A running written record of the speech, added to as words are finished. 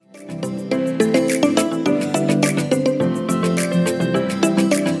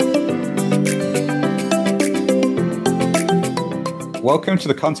Welcome to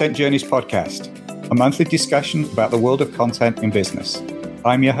the Content Journeys podcast, a monthly discussion about the world of content in business.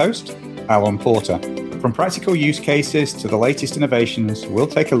 I'm your host, Alan Porter. From practical use cases to the latest innovations, we'll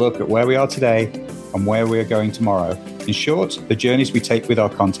take a look at where we are today and where we are going tomorrow. In short, the journeys we take with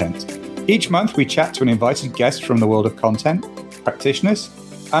our content. Each month, we chat to an invited guest from the world of content, practitioners,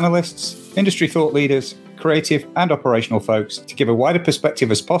 analysts, industry thought leaders, creative and operational folks to give a wider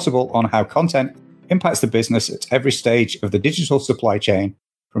perspective as possible on how content impacts the business at every stage of the digital supply chain,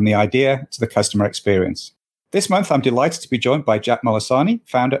 from the idea to the customer experience. This month, I'm delighted to be joined by Jack Molisani,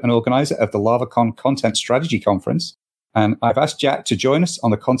 founder and organizer of the LavaCon Content Strategy Conference. And I've asked Jack to join us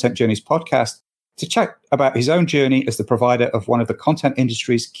on the Content Journeys podcast to chat about his own journey as the provider of one of the content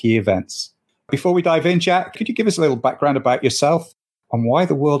industry's key events. Before we dive in, Jack, could you give us a little background about yourself and why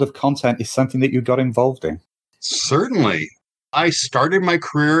the world of content is something that you got involved in? Certainly. I started my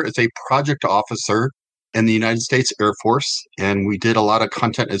career as a project officer in the United States Air Force, and we did a lot of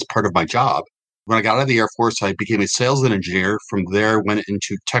content as part of my job. When I got out of the Air Force, I became a sales engineer. From there, went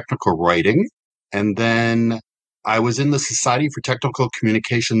into technical writing, and then I was in the Society for Technical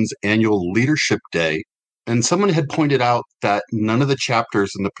Communications annual leadership day, and someone had pointed out that none of the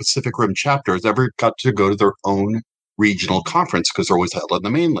chapters in the Pacific Rim chapters ever got to go to their own regional conference because they're always held on the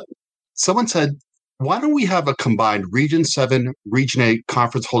mainland. Someone said, why don't we have a combined Region 7, Region 8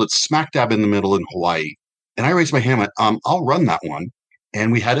 conference, hold it smack dab in the middle in Hawaii? And I raised my hand, I'll run that one.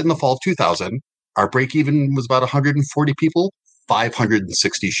 And we had it in the fall of 2000. Our break even was about 140 people,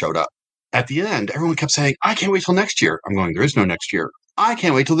 560 showed up. At the end, everyone kept saying, I can't wait till next year. I'm going, there is no next year. I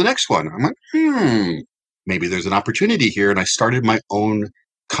can't wait till the next one. I'm like, maybe there's an opportunity here. And I started my own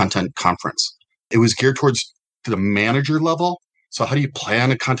content conference. It was geared towards the manager level. So how do you plan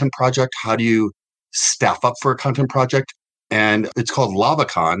a content project? How do you staff up for a content project? And it's called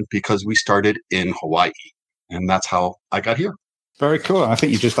LavaCon because we started in Hawaii. And that's how I got here. Very cool. I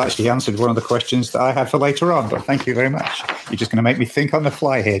think you just actually answered one of the questions that I had for later on, but thank you very much. You're just going to make me think on the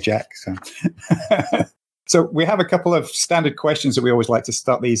fly here, Jack. So we have a couple of standard questions that we always like to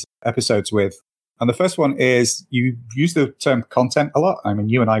start these episodes with. And the first one is, you use the term content a lot. I mean,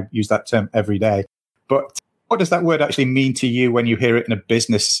 you and I use that term every day. But what does that word actually mean to you when you hear it in a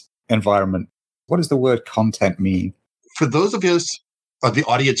business environment? What does the word content mean? For those of us, or the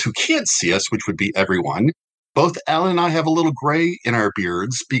audience who can't see us, which would be everyone, both Alan and I have a little gray in our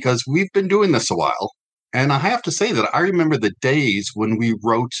beards because we've been doing this a while. And I have to say that I remember the days when we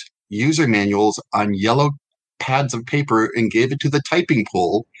wrote user manuals on yellow pads of paper and gave it to the typing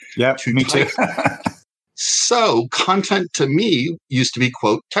pool. Yeah, me too. So content to me used to be,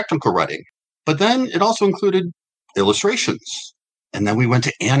 quote, technical writing. But then it also included illustrations. And then we went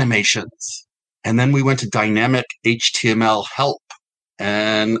to animations. And then we went to dynamic HTML help.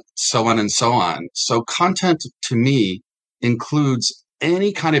 And so on and so on. So content to me includes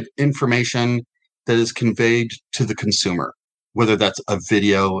any kind of information that is conveyed to the consumer, whether that's a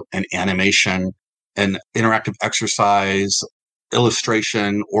video, an animation, an interactive exercise,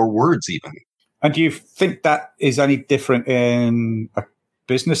 illustration, or words even. And do you think that is any different in a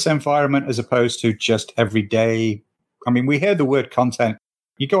business environment as opposed to just everyday? I mean, we hear the word content.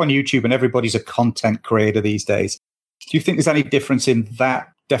 You go on YouTube and everybody's a content creator these days. Do you think there's any difference in that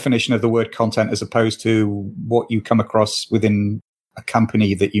definition of the word content as opposed to what you come across within a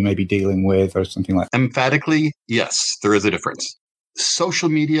company that you may be dealing with or something like that? Emphatically, yes, there is a difference. Social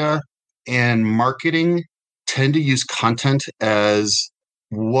media and marketing tend to use content as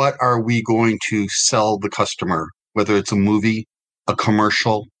what are we going to sell the customer, whether it's a movie, a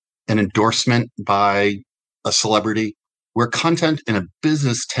commercial, an endorsement by a celebrity, where content in a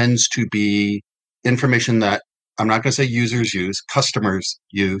business tends to be information that I'm not going to say users use, customers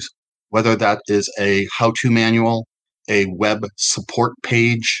use, whether that is a how-to manual, a web support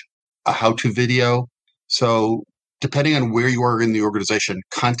page, a how-to video. So depending on where you are in the organization,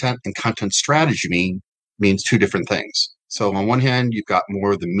 content and content strategy means two different things. So on one hand, you've got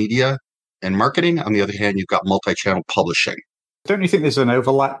more of the media and marketing. On the other hand, you've got multi-channel publishing. Don't you think there's an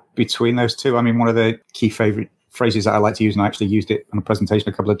overlap between those two? I mean, one of the key favorite phrases that I like to use, and I actually used it on a presentation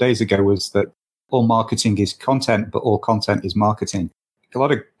a couple of days ago, was that all marketing is content, but all content is marketing. A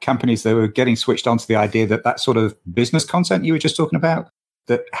lot of companies that were getting switched on to the idea that that sort of business content you were just talking about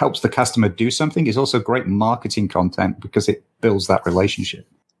that helps the customer do something is also great marketing content because it builds that relationship.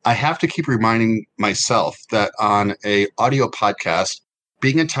 I have to keep reminding myself that on a audio podcast,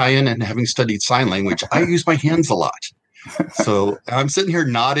 being Italian and having studied sign language, I use my hands a lot. So I'm sitting here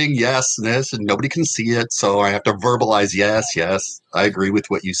nodding yes and this, and nobody can see it. So I have to verbalize yes, I agree with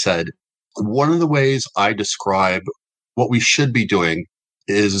what you said. One of the ways I describe what we should be doing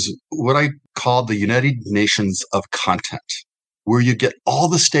is what I call the United Nations of content. where you get all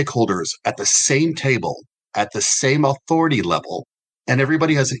the stakeholders at the same table, at the same authority level, and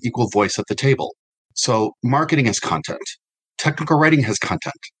everybody has an equal voice at the table. So marketing has content, technical writing has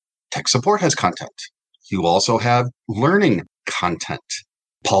content, tech support has content. You also have learning content,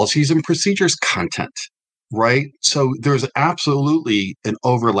 policies and procedures content, right? So there's absolutely an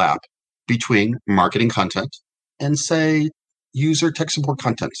overlap between marketing content and, say, user tech support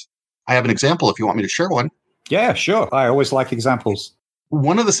content. I have an example if you want me to share one. Yeah, sure. I always like examples.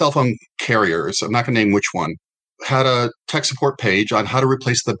 One of the cell phone carriers, I'm not going to name which one, had a tech support page on how to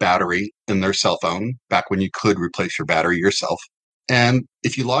replace the battery in their cell phone back when you could replace your battery yourself. And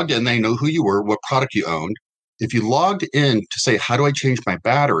if you logged in, they know who you were, what product you owned. If you logged in to say, how do I change my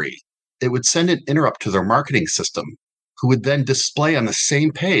battery? It would send an interrupt to their marketing system, who would then display on the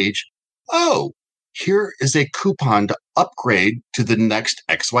same page, oh, here is a coupon to upgrade to the next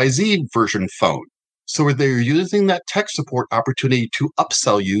XYZ version phone. So they're using that tech support opportunity to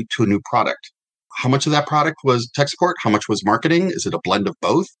upsell you to a new product. How much of that product was tech support? How much was marketing? Is it a blend of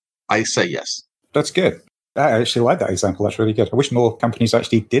both? I say yes. That's good. I actually like that example. That's really good. I wish more companies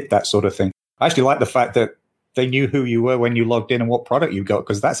actually did that sort of thing. I actually like the fact that they knew who you were when you logged in and what product you got,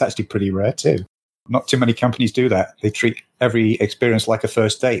 because that's actually pretty rare too. Not too many companies do that. They treat every experience like a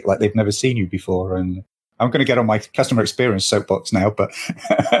first date, like they've never seen you before. And I'm going to get on my customer experience soapbox now, but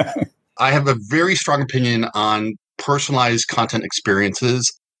I have a very strong opinion on personalized content experiences,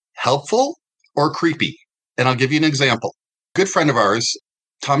 helpful or creepy. And I'll give you an example. Good friend of ours,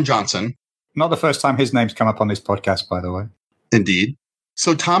 Tom Johnson. Not the first time his name's come up on this podcast, by the way. Indeed.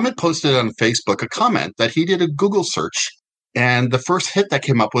 So Tom had posted on Facebook a comment that he did a Google search, and the first hit that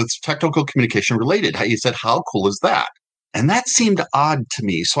came up was technical communication related. He said, how cool is that? And that seemed odd to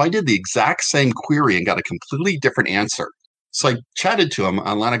me. So I did the exact same query and got a completely different answer. So I chatted to him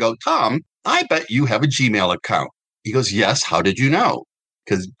online. I go, Tom, I bet you have a Gmail account. He goes, yes. How did you know?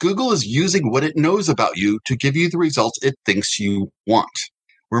 Because Google is using what it knows about you to give you the results it thinks you want.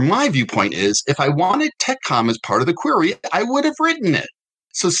 Where my viewpoint is, if I wanted TechCom as part of the query, I would have written it.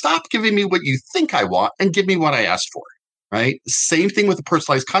 So stop giving me what you think I want and give me what I asked for, right? Same thing with the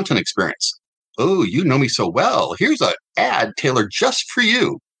personalized content experience. Oh, you know me so well. Here's an ad tailored just for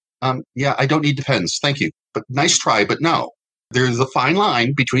you. Yeah, I don't need Depends. Thank you. But nice try, but no. There's a fine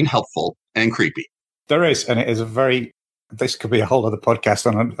line between helpful and creepy. There is, and it is this could be a whole other podcast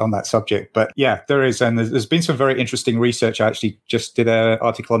on that subject. But yeah, there is. And there's been some very interesting research. I actually just did an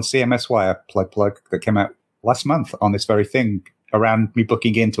article on CMS Wire, plug, that came out last month on this very thing around me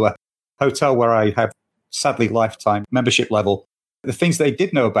booking into a hotel where I have, sadly, lifetime membership level. The things they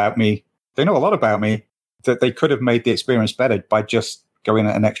did know about me, they know a lot about me, that they could have made the experience better by just going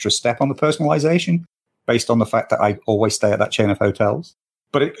an extra step on the personalization based on the fact that I always stay at that chain of hotels.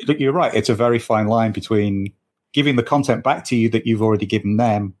 But you're right. It's a very fine line between giving the content back to you that you've already given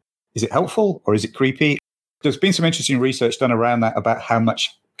them. Is it helpful or is it creepy? There's been some interesting research done around that about how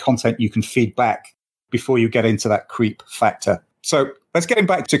much content you can feed back before you get into that creep factor. So let's get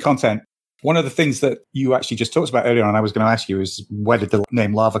back to content. One of the things that you actually just talked about earlier on, I was going to ask you, is where did the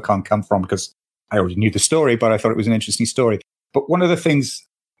name LavaCon come from? Because I already knew the story, but I thought it was an interesting story. But one of the things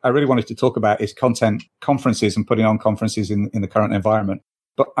I really wanted to talk about is content conferences and putting on conferences in the current environment.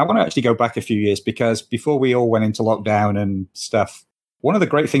 But I want to actually go back a few years, because before we all went into lockdown and stuff, one of the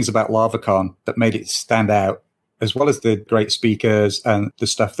great things about LavaCon that made it stand out, as well as the great speakers and the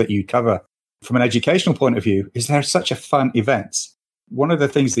stuff that you cover from an educational point of view, is they're such a fun event. One of the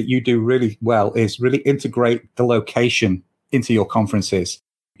things that you do really well is really integrate the location into your conferences.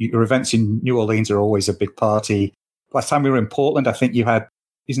 Your events in New Orleans are always a big party. Last time we were in Portland, I think you had,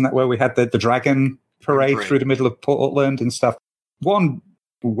 isn't that where we had the Dragon Parade through the middle of Portland and stuff? One,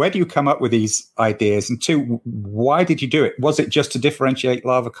 where do you come up with these ideas? And two, why did you do it? Was it just to differentiate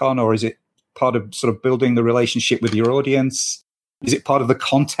LavaCon, or is it part of sort of building the relationship with your audience? Is it part of the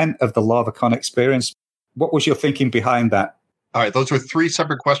content of the LavaCon experience? What was your thinking behind that? All right, those are three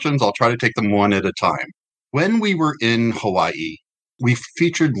separate questions. I'll try to take them one at a time. When we were in Hawaii, we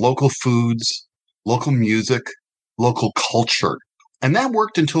featured local foods, local music, local culture. And that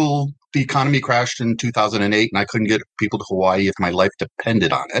worked until the economy crashed in 2008 and I couldn't get people to Hawaii if my life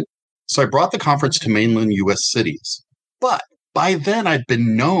depended on it. So I brought the conference to mainland U.S. cities. But by then I'd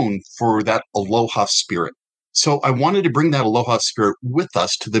been known for that aloha spirit. So I wanted to bring that aloha spirit with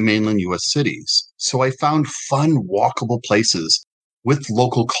us to the mainland U.S. cities. So I found fun, walkable places with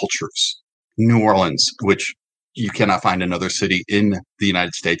local cultures. New Orleans, which you cannot find another city in the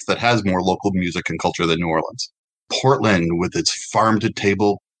United States that has more local music and culture than New Orleans. Portland with its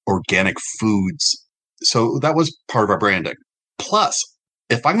farm-to-table organic foods. So that was part of our branding. Plus,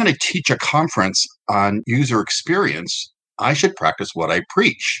 if I'm going to teach a conference on user experience, I should practice what I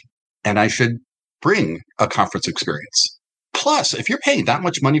preach and I should bring a conference experience. Plus, if you're paying that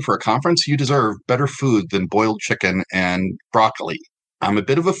much money for a conference, you deserve better food than boiled chicken and broccoli. I'm a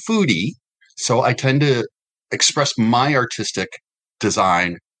bit of a foodie, so I tend to express my artistic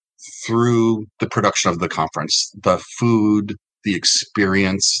design through the production of the conference, the food, the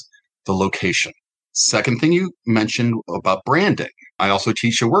experience, the location. Second thing you mentioned about branding. I also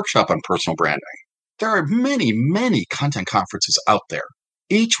teach a workshop on personal branding. There are many, many content conferences out there,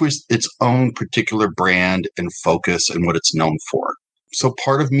 each with its own particular brand and focus and what it's known for. So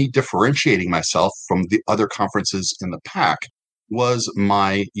part of me differentiating myself from the other conferences in the pack was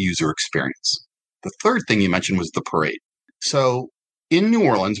my user experience. The third thing you mentioned was the parade. So in New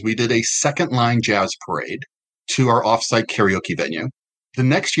Orleans, we did a second line jazz parade to our offsite karaoke venue. The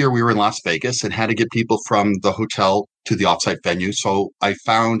next year we were in Las Vegas and had to get people from the hotel to the offsite venue. So I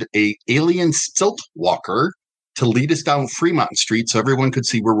found a alien stilt walker to lead us down Fremont Street so everyone could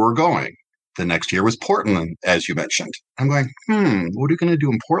see where we're going. The next year was Portland, as you mentioned. I'm going, what are you going to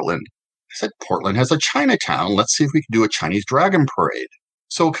do in Portland? I said, Portland has a Chinatown. Let's see if we can do a Chinese dragon parade.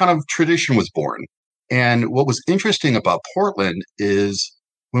 So a kind of tradition was born. And what was interesting about Portland is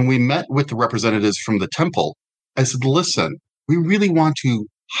when we met with the representatives from the temple, I said, listen, we really want to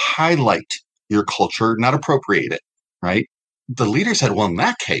highlight your culture, not appropriate it, right? The leader said, well, in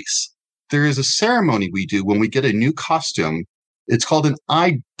that case, there is a ceremony we do when we get a new costume. It's called an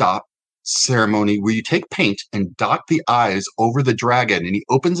eye dot ceremony where you take paint and dot the eyes over the dragon, and he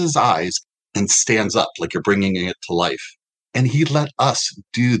opens his eyes and stands up like you're bringing it to life. And he let us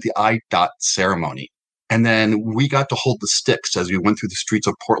do the eye dot ceremony. And then we got to hold the sticks as we went through the streets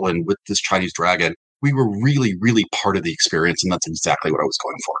of Portland with this Chinese dragon. We were really, really part of the experience, and that's exactly what I was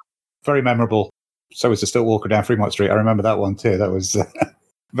going for. Very memorable. So was the stilt walker down Fremont Street. I remember that one too. That was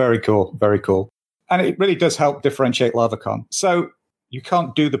very cool, very cool. And it really does help differentiate LavaCon. So you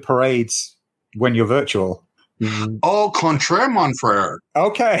can't do the parades when you're virtual. Au contraire, mon frère.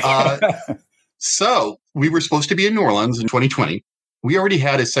 Okay. So we were supposed to be in New Orleans in 2020. We already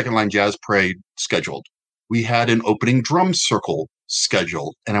had a second line jazz parade scheduled. We had an opening drum circle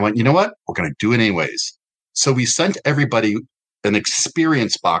scheduled. And I went, you know what? We're going to do it anyways. So we sent everybody an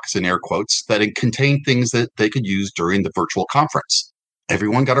experience box, in air quotes, that it contained things that they could use during the virtual conference.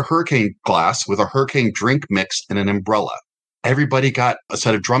 Everyone got a hurricane glass with a hurricane drink mix and an umbrella. Everybody got a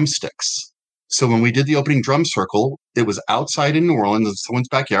set of drumsticks. So when we did the opening drum circle, it was outside in New Orleans in someone's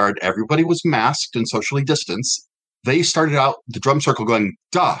backyard. Everybody was masked and socially distanced. They started out the drum circle going,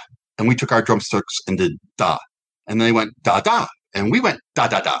 da. And we took our drumsticks and did da. And then they went, da, da. And we went, da,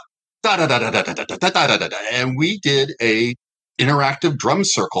 da, da. Da, da, da, da, da, da, da, da, da, da, da, da. And we did a interactive drum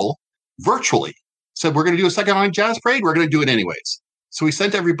circle virtually. Said, we're going to do a second line jazz parade. We're going to do it anyways. So we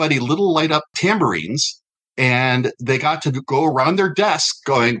sent everybody little light up tambourines, and they got to go around their desk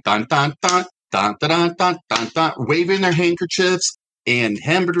going, dun, dun, dun, dun, dun, dun, dun, dun, dun, waving their handkerchiefs and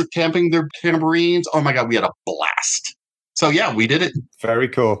tapping their tambourines. Oh my God, we had a blast. So yeah, we did it. Very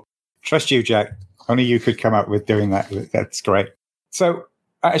cool. Trust you, Jack. Only you could come up with doing that. That's great. So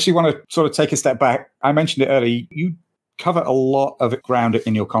I actually want to sort of take a step back. I mentioned it earlier. You cover a lot of ground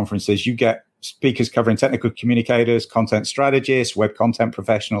in your conferences. You get speakers covering technical communicators, content strategists, web content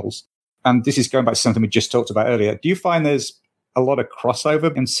professionals. And this is going back to something we just talked about earlier. Do you find there's a lot of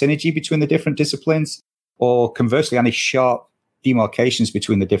crossover and synergy between the different disciplines? Or conversely, any sharp demarcations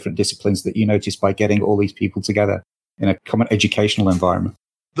between the different disciplines that you notice by getting all these people together in a common educational environment?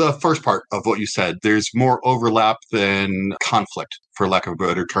 The first part of what you said, there's more overlap than conflict, for lack of a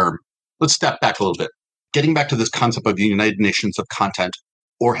better term. Let's step back a little bit. Getting back to this concept of the United Nations of content,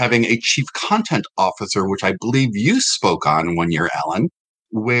 or having a chief content officer, which I believe you spoke on one year, Alan,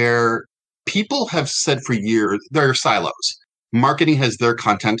 where people have said for years, there are silos. Marketing has their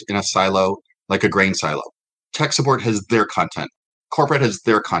content in a silo, like a grain silo. Tech support has their content. Corporate has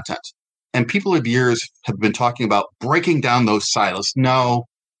their content. And people of years have been talking about breaking down those silos. No,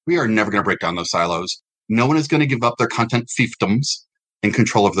 we are never going to break down those silos. No one is going to give up their content fiefdoms in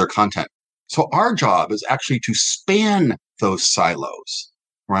control of their content. So our job is actually to span those silos,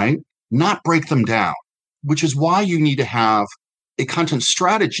 right? Not break them down, which is why you need to have a content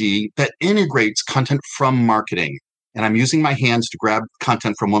strategy that integrates content from marketing. And I'm using my hands to grab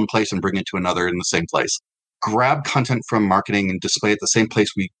content from one place and bring it to another in the same place. Grab content from marketing and display it the same place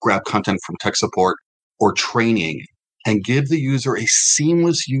we grab content from tech support or training, and give the user a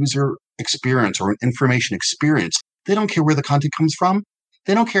seamless user experience or an information experience. They don't care where the content comes from.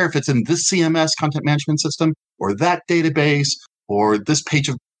 They don't care if it's in this CMS content management system or that database or this page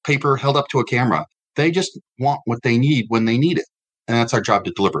of paper held up to a camera. They just want what they need when they need it. And that's our job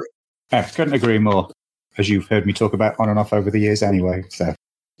to deliver it. I couldn't agree more. as you've heard me talk about on and off over the years anyway. So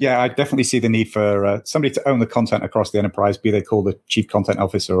yeah, I definitely see the need for somebody to own the content across the enterprise, be they called the chief content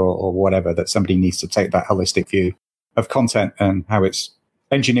officer or whatever, that somebody needs to take that holistic view of content and how it's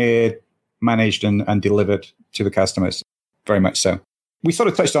engineered, managed, and delivered to the customers. Very much so. We sort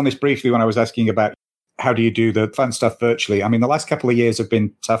of touched on this briefly when I was asking about how do you do the fun stuff virtually. I mean, the last couple of years have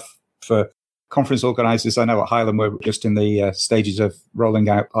been tough for conference organizers. I know at Highland, we're just in the stages of rolling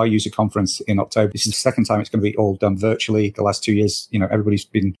out our user conference in October. This is the second time it's going to be all done virtually. The last 2 years, everybody's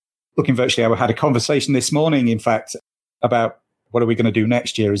been looking virtually. I had a conversation this morning, in fact, about what are we going to do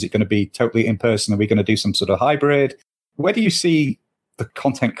next year? Is it going to be totally in person? Are we going to do some sort of hybrid? Where do you see the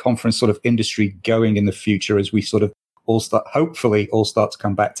content conference sort of industry going in the future as we sort of hopefully all start to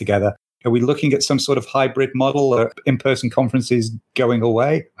come back together? Are we looking at some sort of hybrid model or in-person conferences going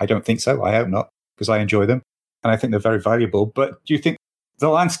away? I don't think so. I hope not, because I enjoy them and I think they're very valuable. But do you think the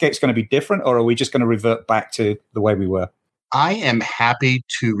landscape's going to be different, or are we just going to revert back to the way we were? I am happy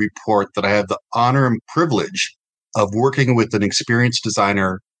to report that I have the honor and privilege of working with an experienced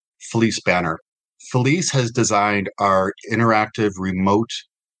designer, Felice Banner. Felice has designed our interactive remote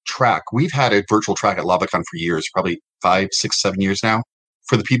track. We've had a virtual track at LavaCon for years, probably 5, 6, 7 years now,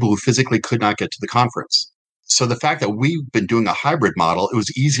 for the people who physically could not get to the conference. So the fact that we've been doing a hybrid model, it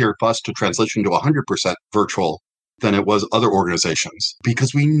was easier for us to transition to 100% virtual than it was other organizations,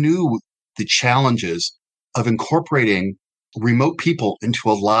 because we knew the challenges of incorporating remote people into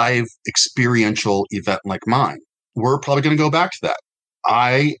a live experiential event like mine. We're probably going to go back to that.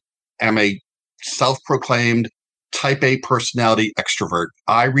 I am a self-proclaimed type A personality extrovert.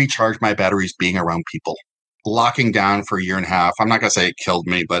 I recharge my batteries being around people. Locking down for a year and a half, I'm not going to say it killed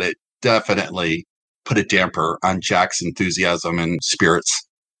me, but it definitely put a damper on Jack's enthusiasm and spirits.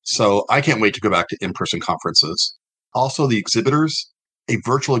 So I can't wait to go back to in-person conferences. Also, the exhibitors, a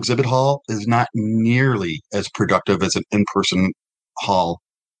virtual exhibit hall is not nearly as productive as an in-person hall.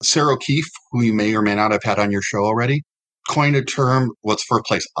 Sarah O'Keefe, who you may or may not have had on your show already, coined a term, what's the first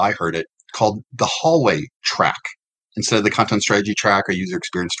place I heard it, called the hallway track, instead of the content strategy track or user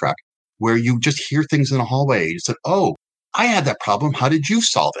experience track, where you just hear things in a hallway. You said, oh, I had that problem. How did you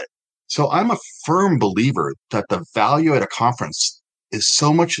solve it? So I'm a firm believer that the value at a conference is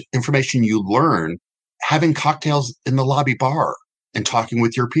so much information you learn having cocktails in the lobby bar and talking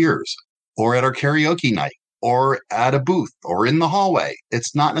with your peers, or at our karaoke night, or at a booth, or in the hallway.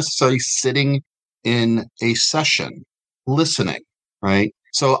 It's not necessarily sitting in a session, listening, right?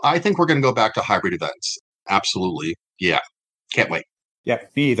 So I think we're going to go back to hybrid events. Absolutely. Yeah. Can't wait. Yeah,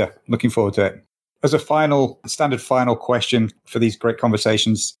 me either. Looking forward to it. As a standard final question for these great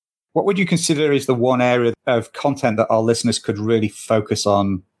conversations, what would you consider is the one area of content that our listeners could really focus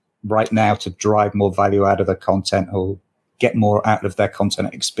on right now to drive more value out of their content or get more out of their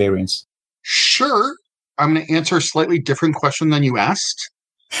content experience? Sure. I'm going to answer a slightly different question than you asked.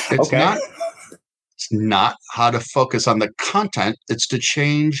 It's not how to focus on the content. It's to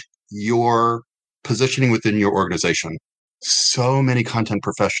change your positioning within your organization. So many content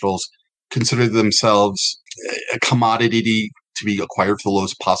professionals consider themselves a commodity to be acquired for the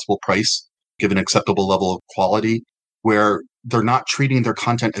lowest possible price, given an acceptable level of quality, where they're not treating their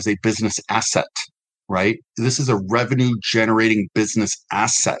content as a business asset, right? This is a revenue generating business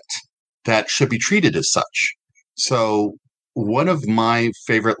asset that should be treated as such. So one of my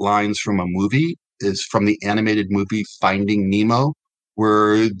favorite lines from a movie is from the animated movie Finding Nemo,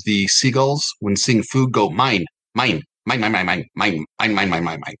 where the seagulls, when seeing food, go, mine, mine, mine, mine, mine, mine, mine, mine, mine, mine,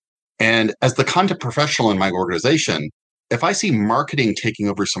 mine, mine. And as the content professional in my organization, if I see marketing taking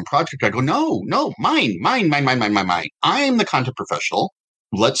over some project, I go, no, mine, mine, mine, mine, mine, mine, mine. I am the content professional.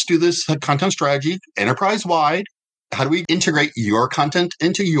 Let's do this content strategy enterprise-wide. How do we integrate your content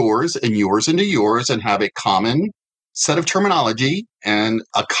into yours and yours into yours and have a common set of terminology and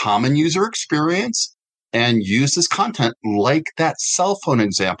a common user experience and use this content like that cell phone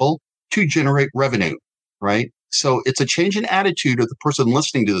example to generate revenue, right? So it's a change in attitude of the person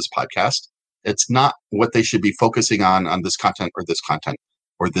listening to this podcast. It's not what they should be focusing on this content or this content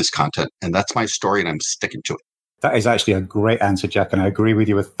or this content. And that's my story, and I'm sticking to it. That is actually a great answer, Jack, and I agree with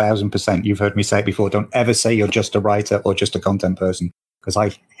you 1,000%. You've heard me say it before. Don't ever say you're just a writer or just a content person, because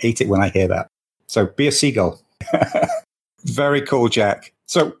I hate it when I hear that. So be a seagull. Very cool, Jack.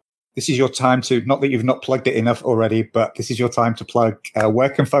 So this is your time to, not that you've not plugged it enough already, but this is your time to plug. Where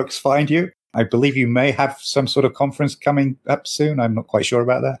can folks find you? I believe you may have some sort of conference coming up soon. I'm not quite sure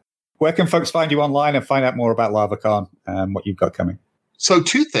about that. Where can folks find you online and find out more about LavaCon and what you've got coming? So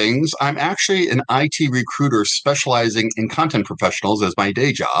 2 things. I'm actually an IT recruiter specializing in content professionals as my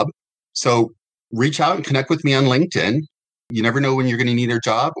day job. So reach out and connect with me on LinkedIn. You never know when you're going to need a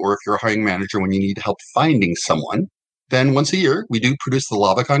job, or if you're a hiring manager when you need help finding someone. Then once a year, we do produce the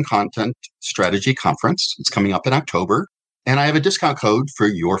LavaCon Content Strategy Conference. It's coming up in October. And I have a discount code for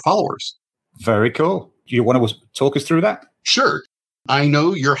your followers. Very cool. Do you want to talk us through that? Sure. I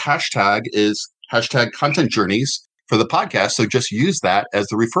know your hashtag is hashtag Content Journeys for the podcast. So just use that as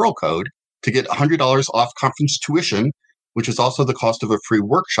the referral code to get $100 off conference tuition, which is also the cost of a free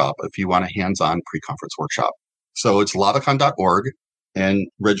workshop if you want a hands-on pre-conference workshop. So it's lavacon.org and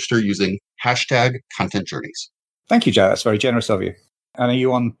register using hashtag Content Journeys. Thank you, Jack. That's very generous of you. And are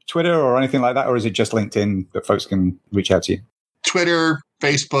you on Twitter or anything like that? Or is it just LinkedIn that folks can reach out to you? Twitter,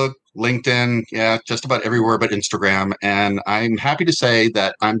 Facebook, LinkedIn, yeah, just about everywhere but Instagram. And I'm happy to say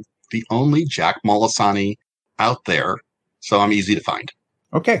that I'm the only Jack Molisani out there. So I'm easy to find.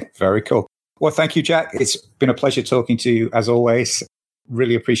 Okay, very cool. Well, thank you, Jack. It's been a pleasure talking to you as always.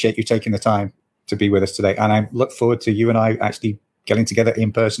 Really appreciate you taking the time to be with us today. And I look forward to you and I actually getting together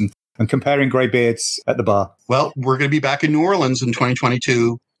in person and comparing gray beards at the bar. Well, we're going to be back in New Orleans in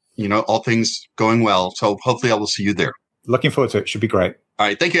 2022, all things going well. So hopefully I will see you there. Looking forward to it. Should be great. All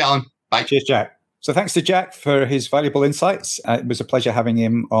right. Thank you, Alan. Bye. Cheers, Jack. So thanks to Jack for his valuable insights. It was a pleasure having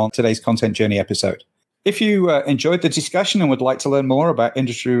him on today's Content Journey episode. If you enjoyed the discussion and would like to learn more about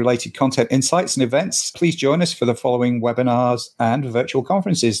industry-related content insights and events, please join us for the following webinars and virtual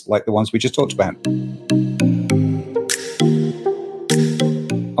conferences like the ones we just talked about.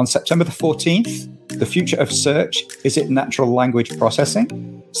 On September the 14th, The Future of Search, Is It Natural Language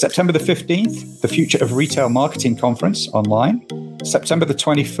Processing? September the 15th, The Future of Retail Marketing Conference online. September the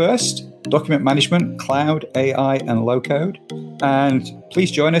 21st, Document Management, Cloud, AI, and Low Code. And please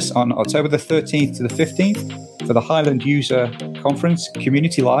join us on October the 13th to the 15th for the Highland User Conference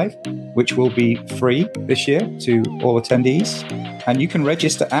Community Live, which will be free this year to all attendees. And you can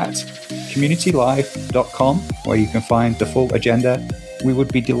register at communitylive.com, where you can find the full agenda. We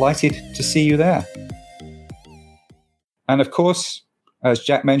would be delighted to see you there. And of course, as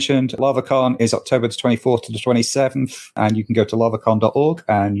Jack mentioned, LavaCon is October the 24th to the 27th, and you can go to lavacon.org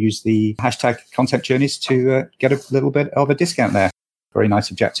and use the hashtag Content Journeys to get a little bit of a discount there. Very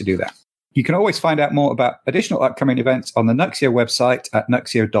nice of Jack to do that. You can always find out more about additional upcoming events on the Nuxeo website at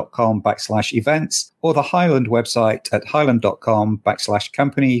nuxeo.com/events or the Highland website at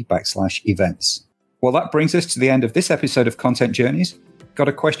highland.com/company/events. Well, that brings us to the end of this episode of Content Journeys. Got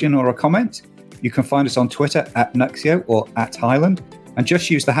a question or a comment? You can find us on Twitter at Nuxeo or at Highland, and just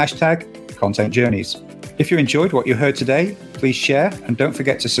use the hashtag Content Journeys. If you enjoyed what you heard today, please share and don't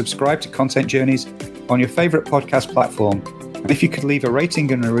forget to subscribe to Content Journeys on your favorite podcast platform. And if you could leave a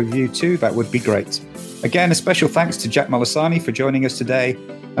rating and a review too, that would be great. Again, a special thanks to Jack Molisani for joining us today,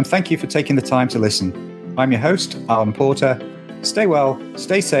 and thank you for taking the time to listen. I'm your host, Alan Porter. Stay well,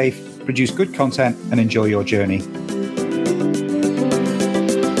 stay safe, produce good content, and enjoy your journey.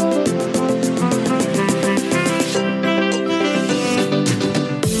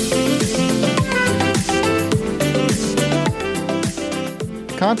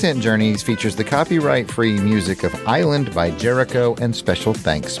 Content Journeys features the copyright-free music of Island by Jericho and special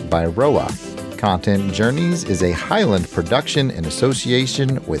thanks by Roa. Content Journeys is a Highland production in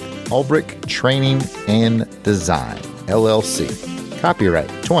association with Ulbrich Training and Design, LLC. Copyright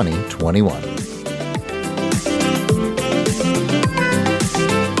 2021.